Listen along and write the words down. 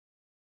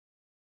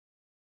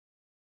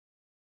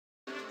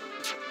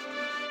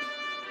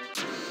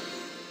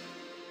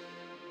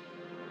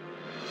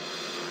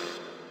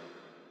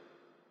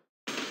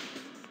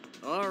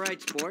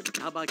right, sport.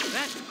 How about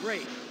that's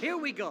great? Here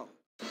we go.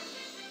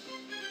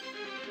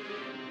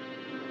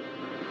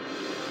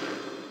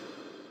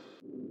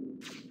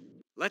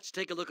 Let's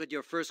take a look at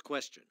your first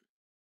question.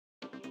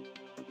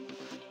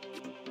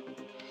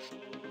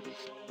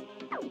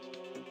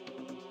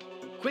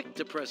 Quick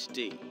to press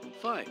D.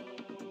 Fine.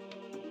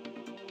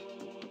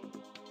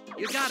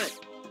 You got it.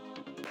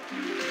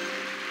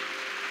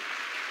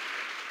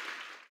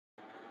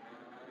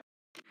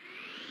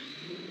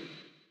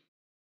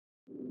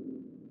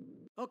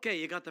 Okay,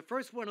 you got the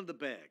first one in the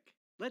bag.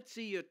 Let's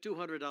see your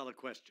 $200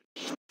 question.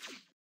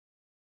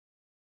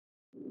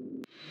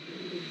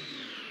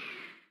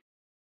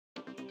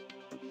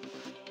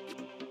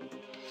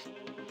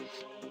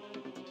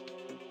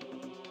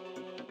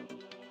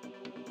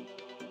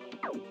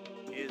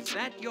 Is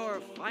that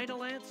your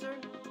final answer?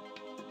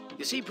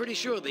 You seem pretty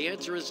sure the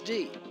answer is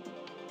D.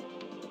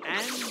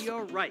 And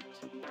you're right.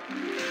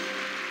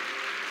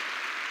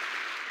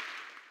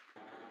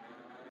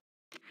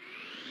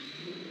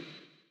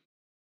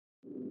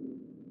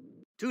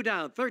 Two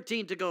down,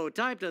 13 to go.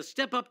 Time to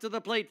step up to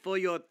the plate for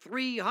your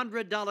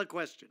 $300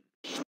 question.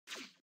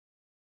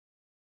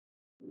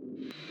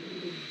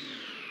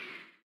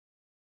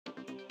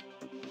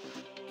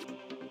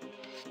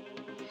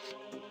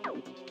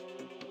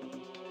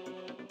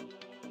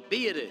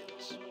 B it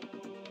is.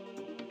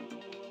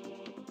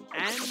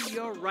 And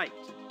you're right.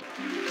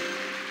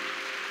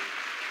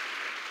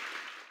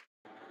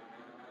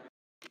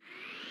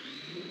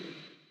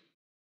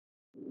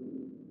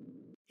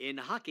 In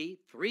hockey,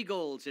 3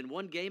 goals in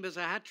one game is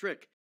a hat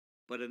trick.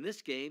 But in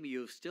this game,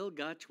 you've still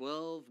got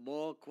 12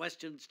 more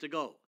questions to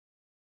go.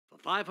 For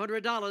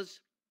 $500,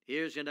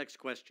 here's your next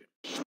question.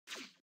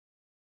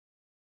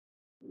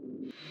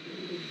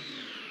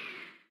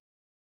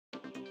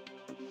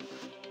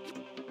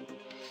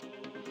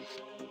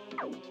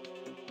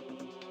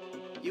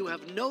 You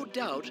have no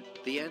doubt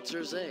the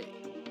answer's A.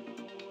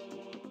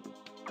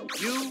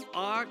 You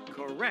are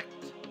correct.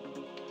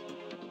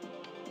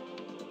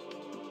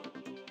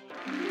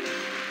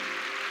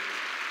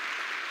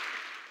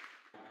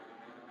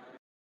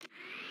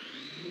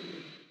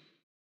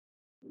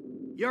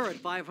 You're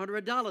at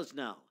 $500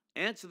 now.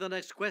 Answer the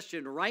next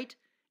question right,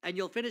 and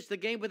you'll finish the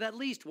game with at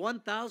least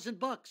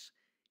 $1,000.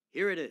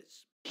 Here it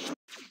is.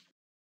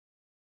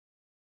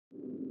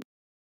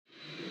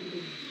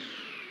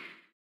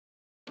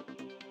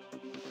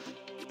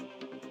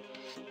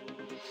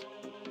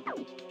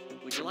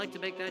 Would you like to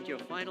make that your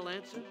final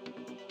answer?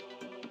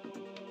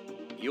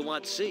 You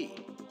want C.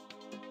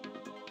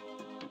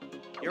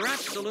 You're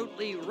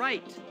absolutely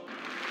right.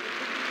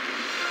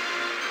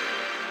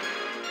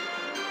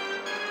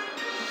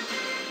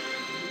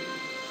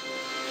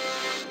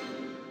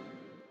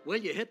 Well,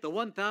 you hit the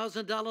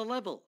 $1,000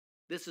 level.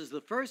 This is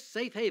the first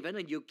safe haven,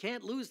 and you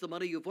can't lose the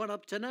money you've won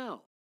up to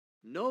now.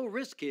 No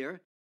risk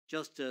here,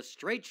 just a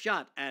straight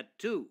shot at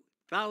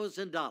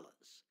 $2,000.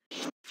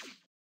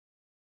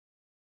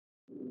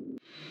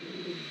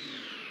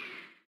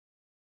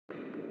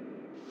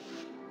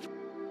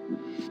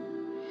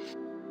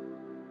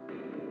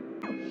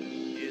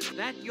 Is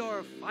that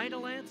your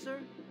final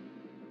answer?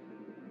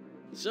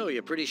 So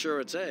you're pretty sure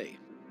it's A.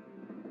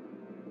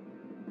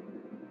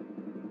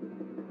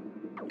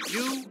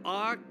 You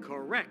are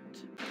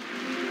correct.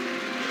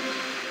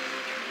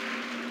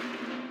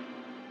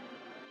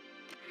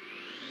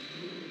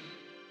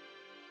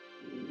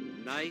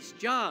 Nice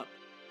job.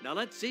 Now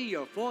let's see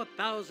your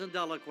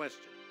 $4,000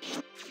 question.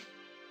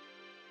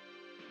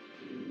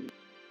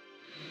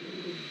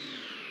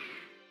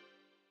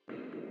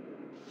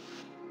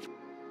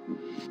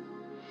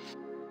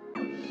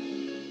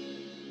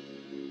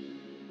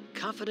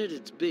 Confident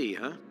it's B,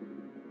 huh?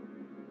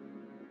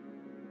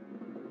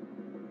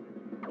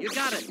 You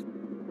got it.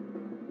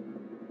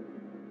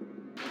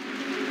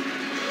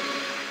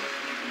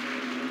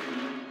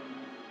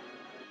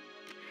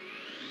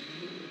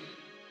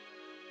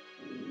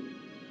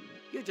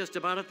 You're just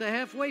about at the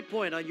halfway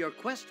point on your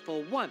quest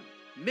for $1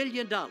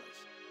 million.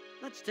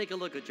 Let's take a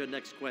look at your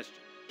next question.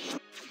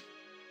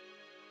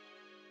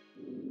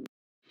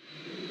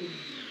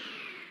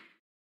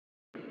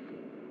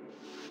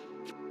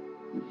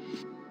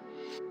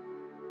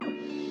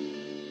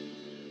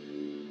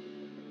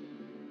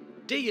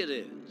 D it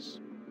is.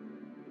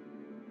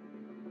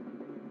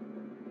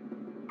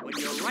 When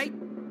you're right,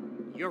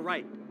 you're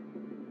right.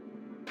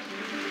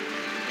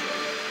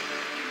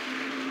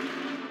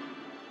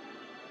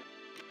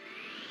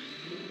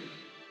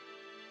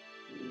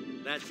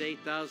 That's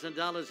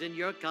 $8,000 in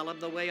your column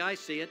the way I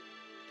see it.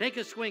 Take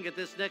a swing at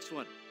this next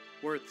one,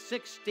 worth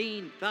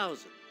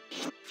 $16,000.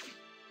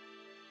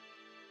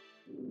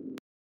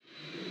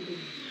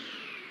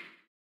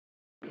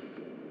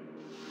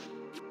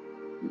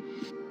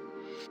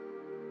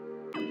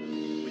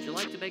 Would you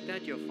like to make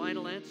that your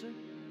final answer?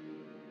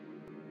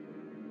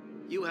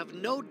 You have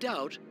no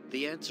doubt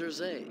the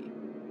answer's A.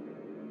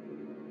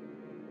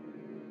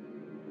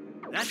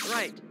 That's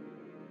right.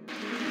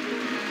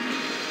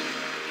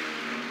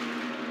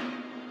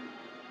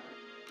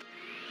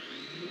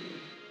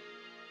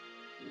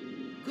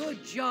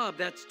 Good job.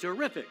 That's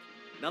terrific.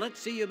 Now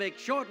let's see you make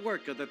short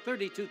work of the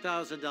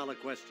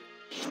 $32,000 question.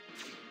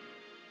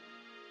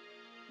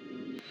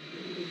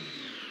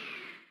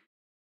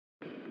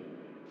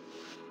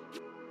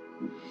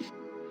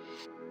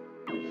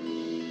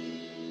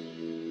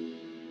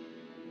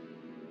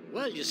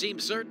 Well, you seem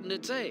certain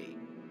it's A.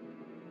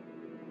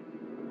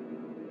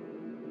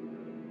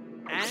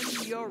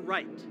 And you're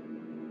right.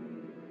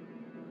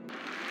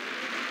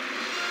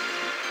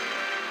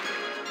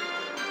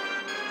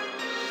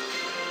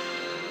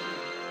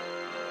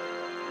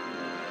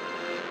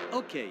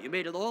 Okay, you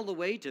made it all the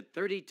way to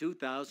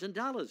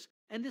 $32,000,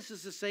 and this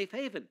is a safe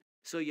haven,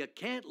 so you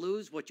can't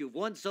lose what you've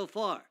won so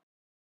far.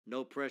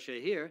 No pressure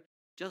here,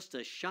 just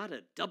a shot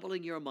at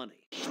doubling your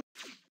money.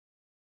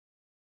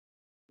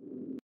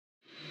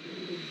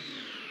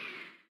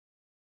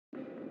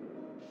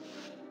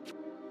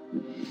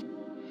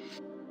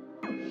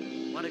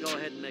 Want to go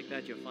ahead and make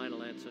that your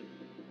final answer?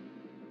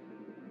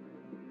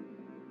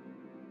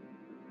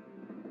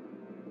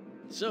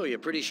 So you're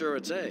pretty sure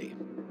it's A.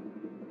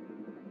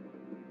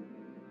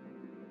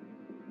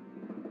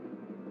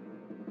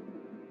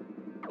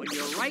 When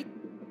you're right,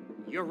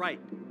 you're right.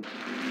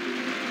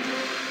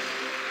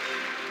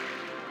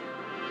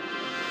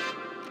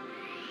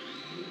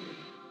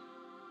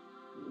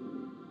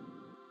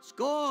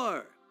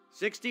 Score!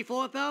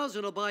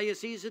 $64,000 will buy you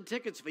season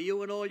tickets for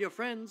you and all your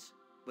friends.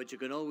 But you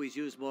can always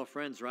use more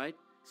friends, right?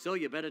 So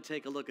you better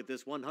take a look at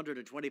this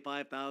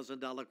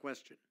 $125,000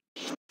 question.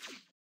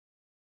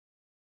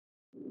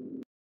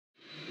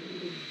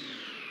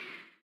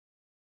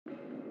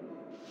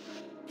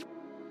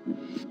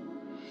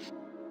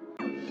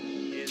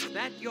 Is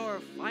that your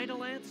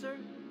final answer?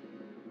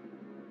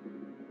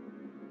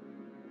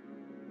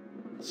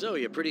 So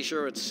you're pretty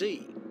sure it's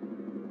C.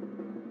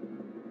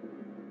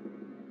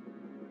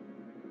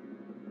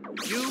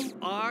 You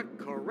are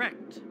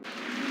correct.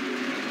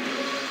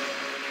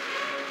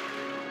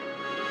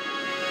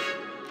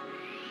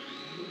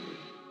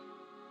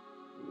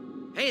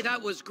 Hey,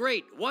 that was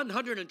great.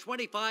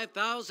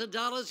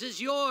 $125,000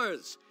 is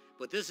yours.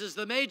 But this is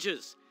the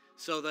majors,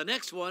 so the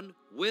next one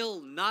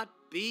will not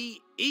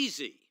be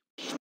easy.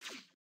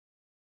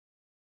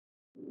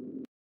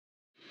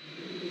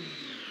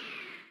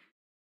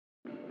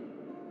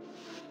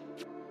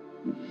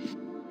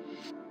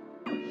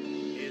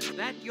 Is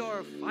that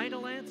your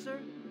final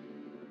answer?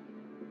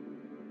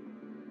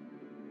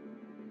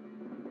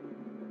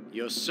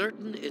 You're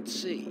certain it's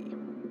C.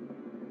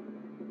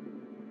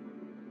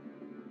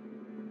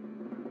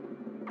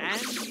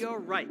 And you're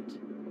right.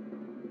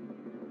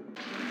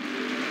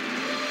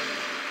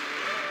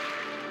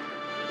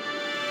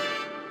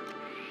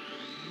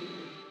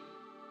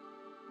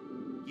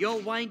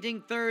 You're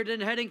winding third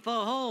and heading for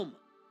home.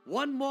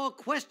 One more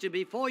question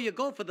before you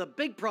go for the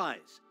big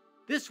prize.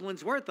 This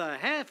one's worth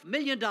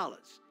 $500,000.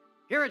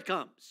 Here it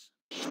comes.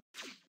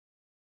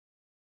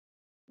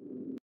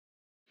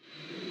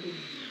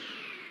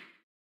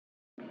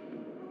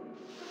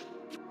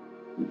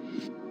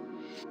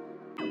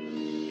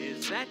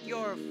 Is that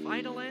your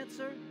final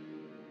answer?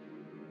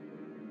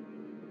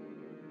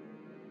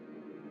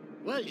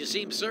 Well, you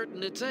seem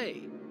certain it's A.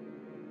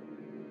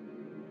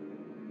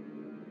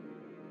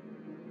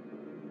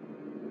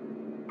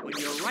 When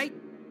you're right,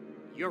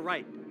 you're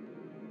right.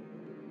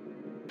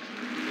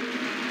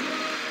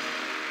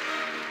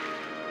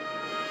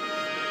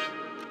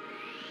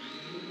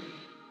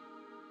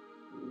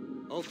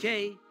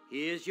 Okay,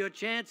 here's your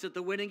chance at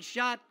the winning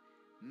shot.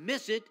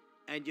 Miss it,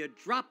 and you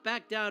drop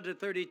back down to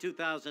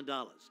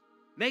 $32,000.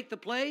 Make the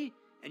play,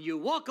 and you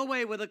walk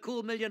away with a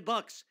cool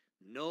 $1,000,000.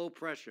 No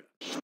pressure.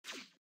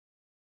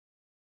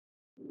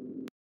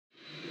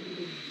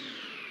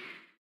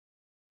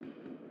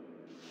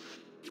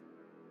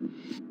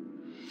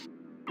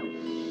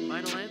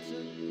 Final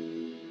answer?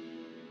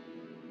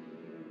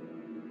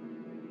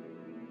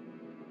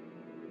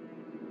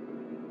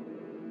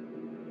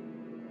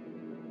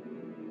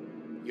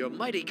 You're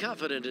mighty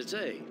confident it's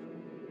A.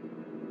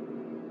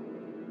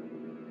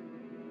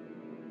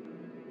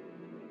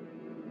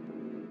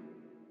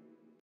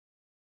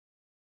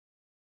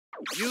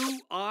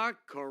 You are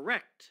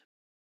correct.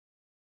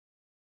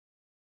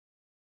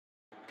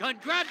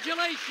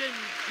 Congratulations,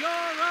 you're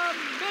a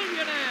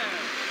millionaire!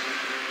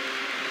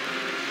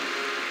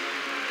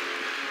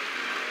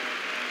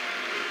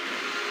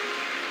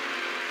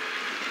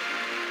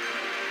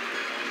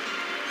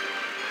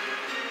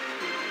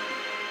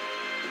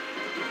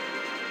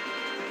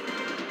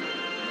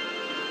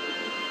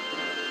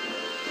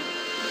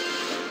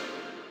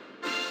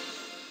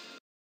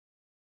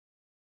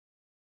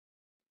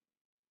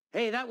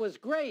 Hey, that was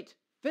great.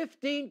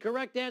 15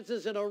 correct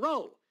answers in a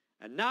row.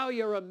 And now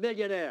you're a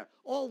millionaire.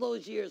 All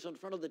those years in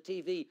front of the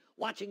TV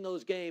watching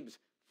those games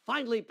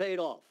finally paid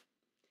off.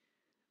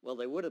 Well,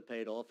 they would have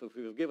paid off if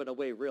we were giving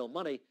away real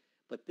money,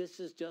 but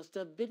this is just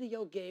a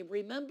video game,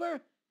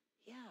 remember?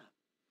 Yeah.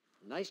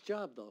 Nice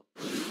job, though.